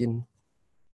 2019.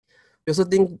 We also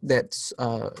think that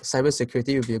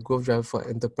cybersecurity will be a growth driver for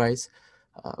enterprise.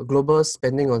 Global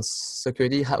spending on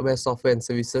security hardware, software, and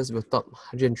services will top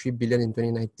 103 billion in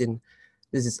 2019.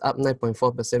 This is up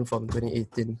 9.4% from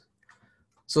 2018.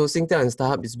 So Singtel and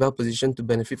StarHub is well positioned to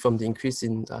benefit from the increase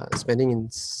in spending in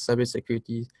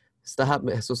cybersecurity. StarHub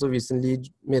has also recently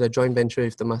made a joint venture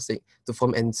with Temasek to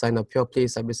form Ensign, a pure play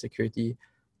cybersecurity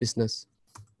business.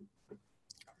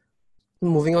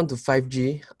 Moving on to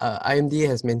 5G, IMDA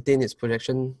has maintained its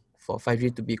projection for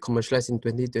 5G to be commercialized in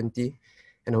 2020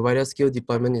 and a wider scale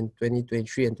deployment in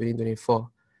 2023 and 2024.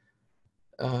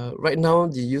 Right now,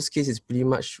 the use case is pretty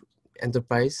much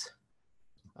enterprise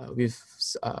with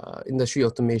industry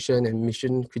automation and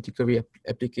mission critical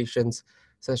applications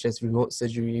such as remote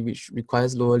surgery, which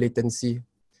requires lower latency.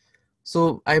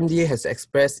 So IMDA has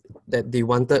expressed that they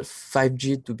wanted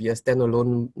 5G to be a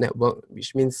standalone network,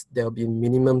 which means there will be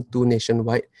minimum 2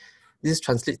 nationwide. This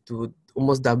translates to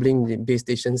almost doubling the base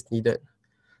stations needed.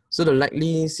 So the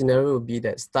likely scenario would be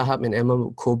that StarHub and M1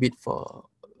 will co-bid for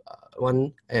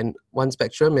one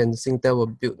spectrum, and Singtel will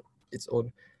build its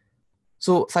own.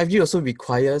 So 5G also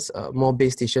requires more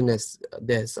base station as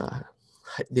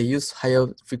they use higher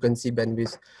frequency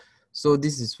bandwidth. So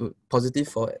this is positive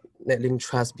for Netlink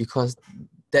Trust because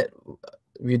the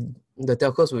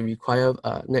telcos will require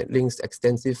Netlink's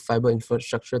extensive fiber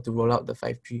infrastructure to roll out the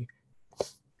 5G.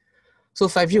 So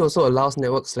 5G also allows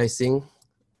network slicing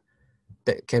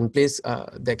that can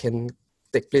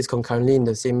take place concurrently in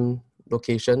the same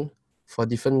location for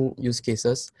different use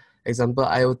cases. Example,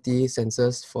 IoT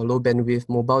sensors for low bandwidth,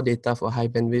 mobile data for high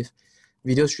bandwidth,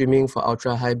 video streaming for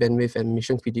ultra high bandwidth, and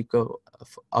mission critical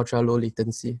for ultra low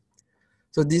latency.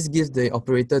 So this gives the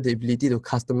operator the ability to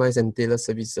customize and tailor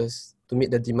services to meet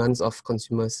the demands of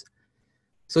consumers.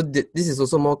 So this is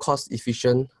also more cost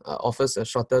efficient, offers a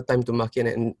shorter time to market,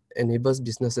 and enables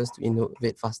businesses to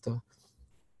innovate faster.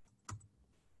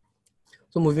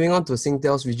 So moving on to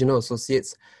Singtel's regional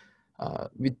associates,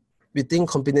 we think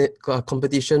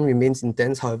competition remains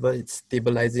intense. However, it's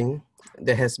stabilizing.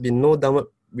 There has been no downward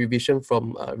revision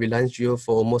from Reliance Jio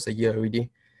for almost a year already.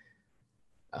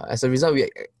 As a result, we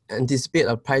anticipate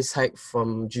a price hike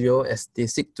from Geo as they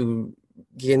seek to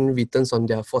gain returns on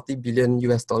their $40 billion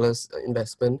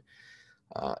investment.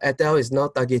 Airtel is now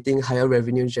targeting higher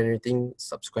revenue generating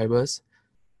subscribers.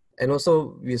 And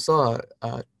also we saw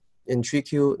in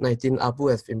 3Q19, ARPU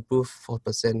has improved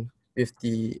 4% with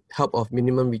the help of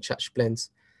minimum recharge plans.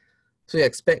 So we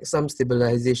expect some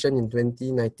stabilization in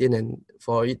 2019 and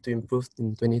for it to improve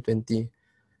in 2020.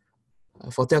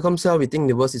 For Telkomsel, we think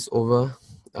the worst is over.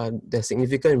 There's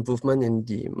significant improvement in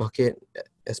the market,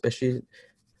 especially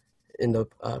in the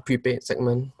prepaid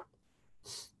segment.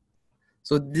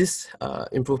 So this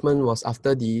improvement was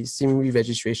after the SIM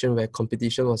re-registration where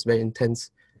competition was very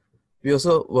intense. We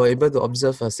also were able to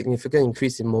observe a significant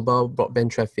increase in mobile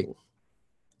broadband traffic.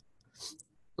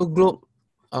 So Globe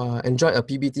enjoyed a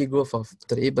PBT growth of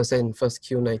 38% in first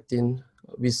Q19.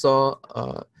 We saw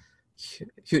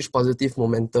huge positive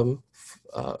momentum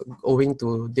owing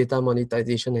to data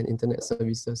monetization and internet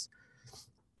services.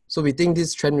 So we think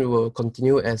this trend will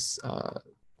continue as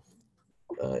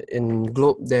in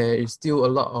Globe, there is still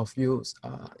a lot of use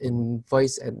in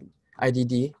voice and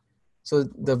IDD. So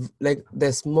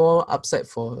there's more upside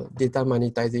for data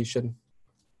monetization.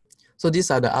 So these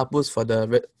are the ARPUs for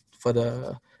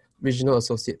the regional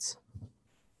associates.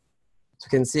 So you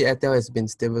can see Airtel has been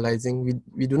stabilizing.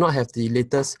 We do not have the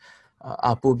latest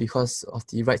ARPU because of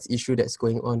the rights issue that's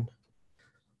going on.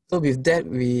 So with that,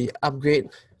 we upgrade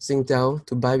Singtel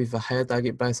to buy with a higher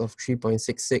target price of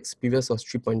 3.66. Previous was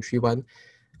 3.31.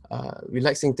 We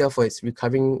like Singtel for its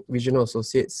recovering regional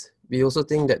associates. We also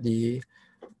think that the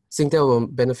Singtel will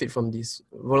benefit from this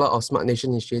rollout of Smart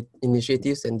Nation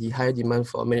initiatives and the higher demand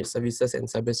for managed services and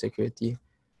cybersecurity.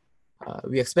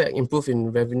 We expect improvement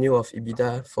in revenue of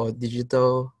EBITDA for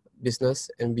digital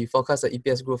business, and we forecast an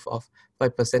EPS growth of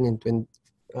 5% in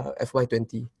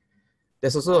FY20.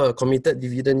 There's also a committed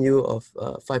dividend yield of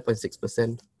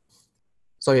 5.6%.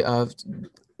 Sorry,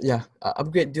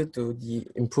 upgrade due to the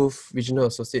improved regional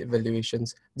associate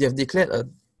valuations. They have declared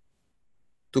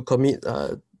to commit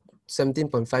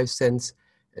 17.5 cents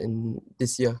in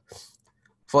this year.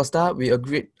 For Star, we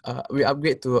upgrade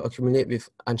to accumulate with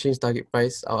unchanged target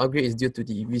price. Our upgrade is due to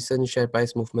the recent share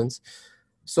price movements.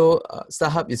 So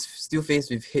StarHub is still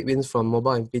faced with headwinds from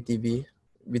mobile and pay TV.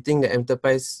 We think the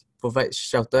enterprise provides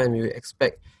shelter, and we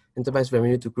expect enterprise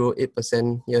revenue to grow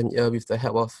 8% year-on-year with the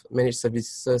help of managed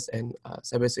services and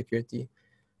cybersecurity.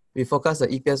 We forecast the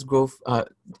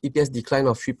EPS decline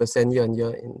of 3%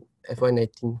 year-on-year in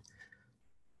FY19.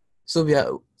 So we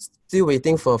are still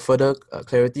waiting for further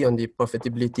clarity on the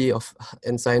profitability of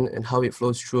Ensign and how it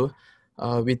flows through.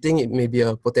 We think it may be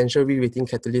a potential re-rating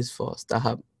catalyst for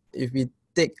StarHub. If we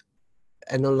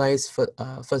analyze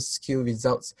first Q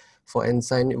results for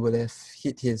Ensign, it would have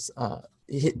hit its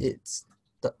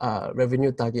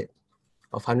revenue target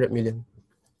of 100 million.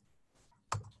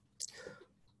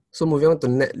 So moving on to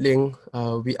Netlink,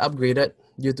 we upgraded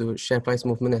due to share price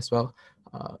movement as well.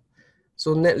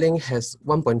 So Netlink has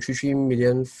 1.33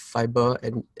 million fiber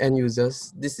and end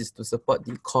users. This is to support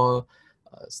the core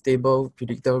stable,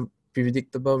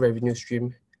 predictable revenue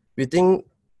stream. We think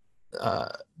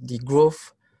the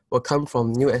growth will come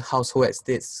from new household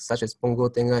estates such as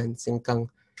Punggol, Tengah, and Sengkang.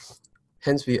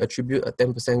 Hence, we attribute a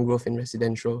 10% growth in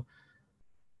residential.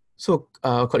 So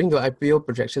according to IPO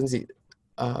projections, the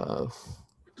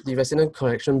residential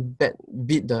collection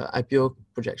beat the IPO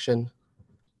projection,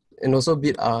 and also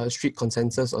beat our street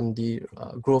consensus on the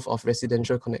growth of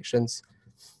residential connections.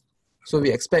 So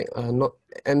we expect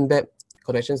MBEP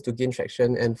connections to gain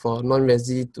traction and for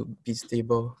non-resi to be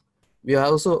stable. We are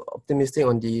also optimistic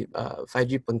on the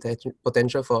 5G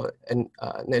potential for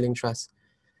Netlink Trust.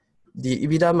 The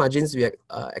EBITDA margins we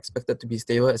are expected to be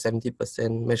stable at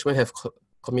 70%. Management have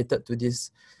committed to this,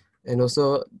 and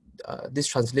also this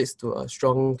translates to a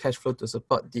strong cash flow to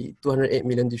support the 208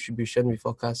 million distribution we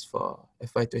forecast for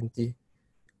FY20.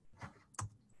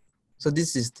 So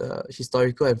this is the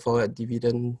historical and forward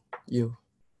dividend yield.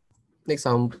 Next,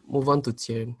 I'll move on to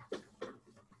Tien.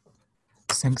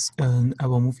 Thanks. I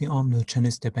will moving on the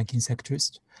Chinese banking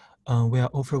sectors. We are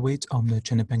overweight on the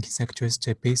China banking sectors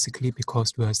basically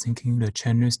because we are thinking the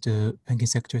Chinese banking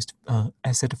sectors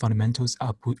asset fundamentals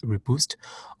are robust.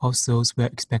 Also, we are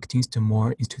expecting the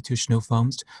more institutional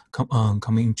funds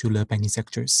coming into the banking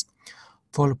sectors.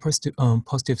 For the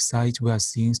positive side, we are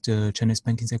seeing the Chinese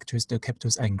banking sectors, the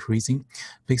capitals are increasing,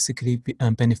 basically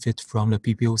benefit from the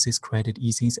PBOC's credit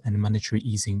easings and monetary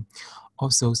easing.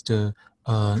 Also,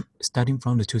 starting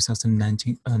from the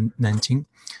 2019,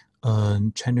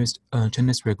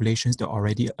 China's regulations that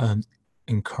already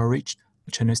encouraged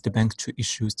China's bank to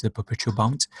issue the perpetual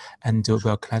bond, and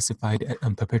will classify the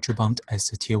perpetual bond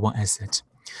as a tier 1 asset.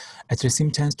 At the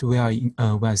same time, we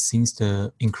are seeing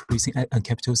the increasing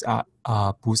capitals are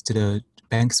boost the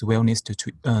bank's willingness to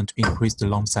increase the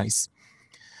loan size.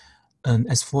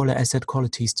 As for the asset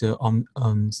qualities, on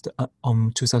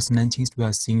 2019, we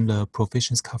are seeing the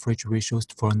provisions coverage ratios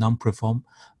for non-perform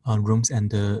rooms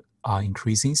and are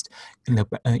increasing in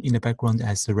the background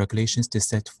as the regulations they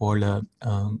set for the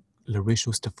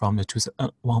ratios from the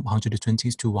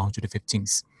 120s to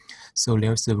 115s. So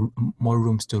there's more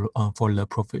rooms for the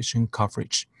provision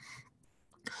coverage.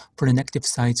 For the negative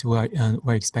side,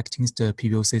 we're expecting the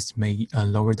PBOCs may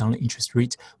lower down the interest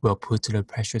rate, will put the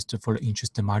pressures for the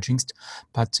interest margins,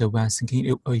 but we're thinking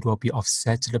it will be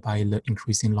offset by the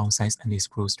increasing loan size and its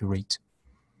growth rate.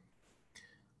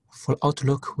 For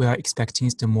outlook, we are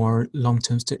expecting the more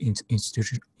long-term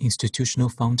institutional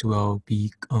fund will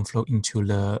be flow into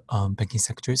the banking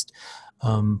sectors.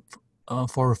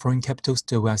 For foreign capitals,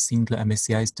 we are seeing the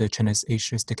MSCI's, the China's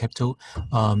Asia's, the capital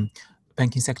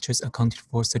banking sectors accounted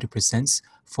for 30%.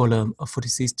 For the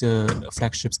 46, the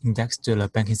flagships index, the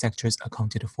banking sectors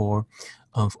accounted for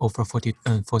over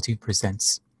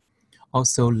 40%.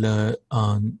 Also, the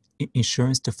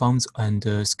insurance, the funds, and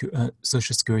the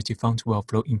social security fund will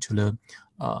flow into the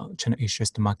China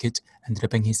Asia's market, and the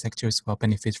banking sectors will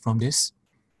benefit from this.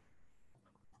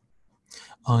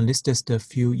 This is the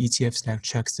few ETFs that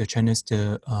checks the China's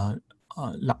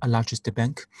largest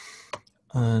bank.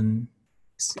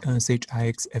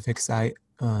 CHIX, FXI,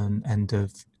 and the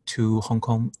 2 Hong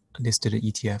Kong listed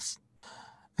ETF.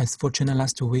 As for China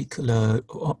last week,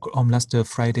 on last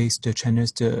Fridays,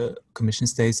 China's Commission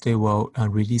says they will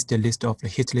release the list of the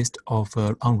hit list of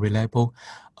unreliable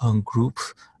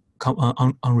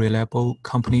unreliable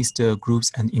companies, the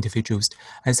groups, and individuals.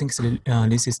 I think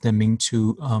this is the mean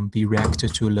to be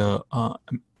reacted to the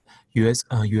US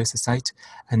site,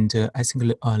 and I think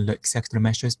the exact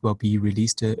measures will be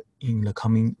released in the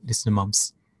coming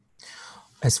months.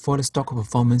 As for the stock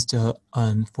performance,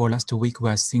 for last week, we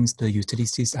are seeing the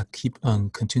utilities are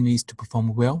continues to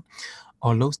perform well.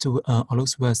 Although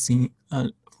we are seeing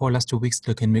for last weeks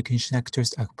the communication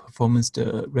sectors are performance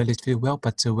relatively well,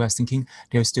 but we are thinking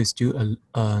there's still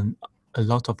a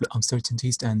lot of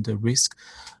uncertainties and risk,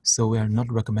 so we are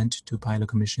not recommended to buy the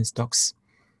commission stocks.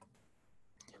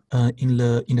 In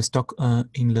the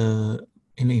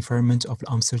environment of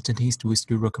uncertainties, we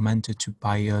still recommend to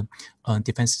buy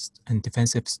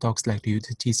defensive stocks like the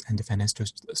utilities and the financial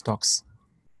stocks.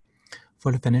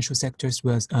 For the financial sectors,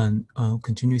 we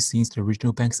continue seeing the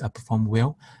regional banks are perform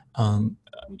well.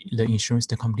 The insurance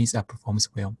companies are performs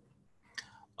well.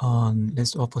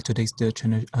 That's all for today's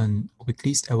China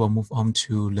weeklies. I will move on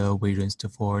to the variance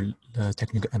for the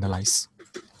technical analysis.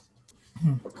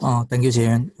 Thank you,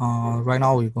 Jian. Right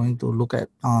now, we're going to look at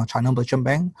China Merchant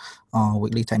Bank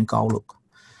weekly technical outlook.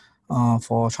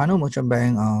 For China Merchant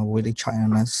Bank weekly chart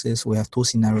analysis, we have 2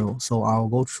 scenarios. So I'll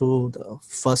go through the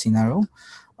first scenario.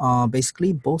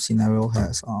 Basically, both scenario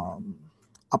has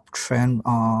uptrend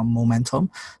momentum.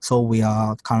 So we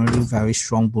are currently very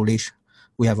strong bullish.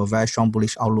 We have a very strong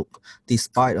bullish outlook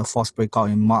despite a false breakout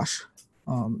in March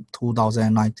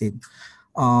 2019.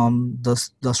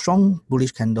 The strong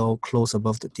bullish candle closed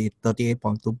above the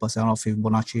 38.2% of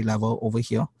Fibonacci level over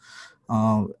here.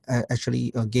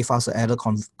 Actually gave us added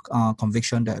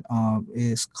conviction that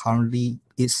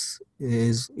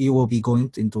it will be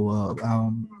going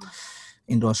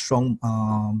into a strong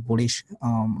bullish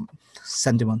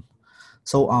sentiment.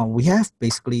 So we have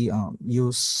basically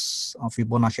used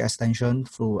Fibonacci extension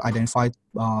to identify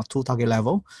 2 target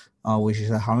level, which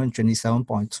is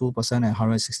 127.2% and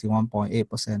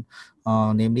 161.8%,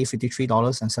 namely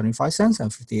 $53.75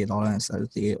 and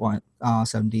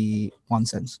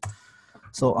 $58.71.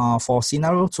 So for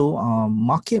scenario 2,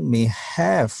 market may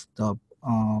have the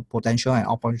potential and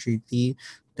opportunity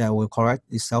that will correct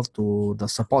itself to the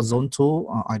support zone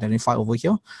 2 identified over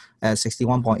here at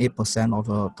 61.8% of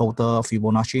the total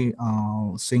Fibonacci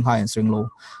swing high and swing low.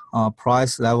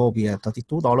 Price level will be at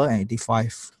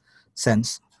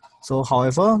 $32.85. So,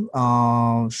 however,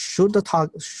 should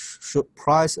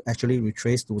price actually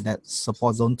retrace to that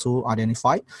support zone 2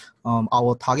 identified,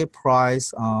 our target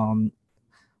price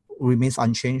remains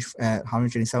unchanged at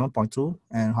 127.2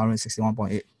 and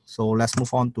 161.8. So let's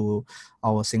move on to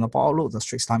our Singapore outlook, the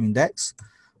Straits Times Index.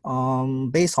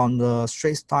 Based on the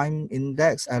Straits Time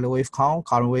Index at the wave count,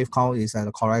 current wave count is at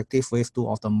the corrective wave 2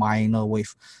 of the minor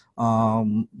wave.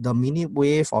 The minute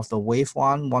wave of the wave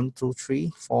 1, 2,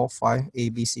 3, 4, 5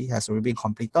 ABC has already been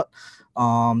completed.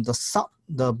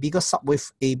 The biggest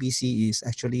subwave ABC is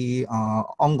actually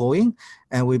ongoing,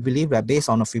 and we believe that based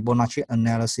on the Fibonacci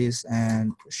analysis,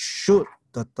 and should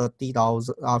the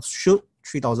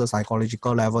 3,000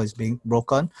 psychological level is being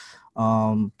broken,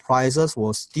 prices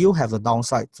will still have the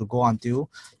downside to go until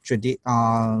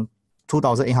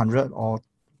 2,800 or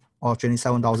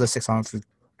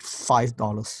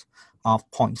 $27,605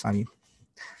 points. I mean,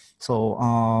 so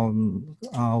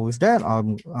with that,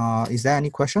 is there any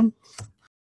question?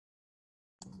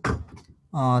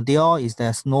 Dear, if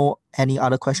there's no any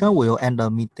other question, we'll end the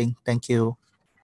meeting. Thank you.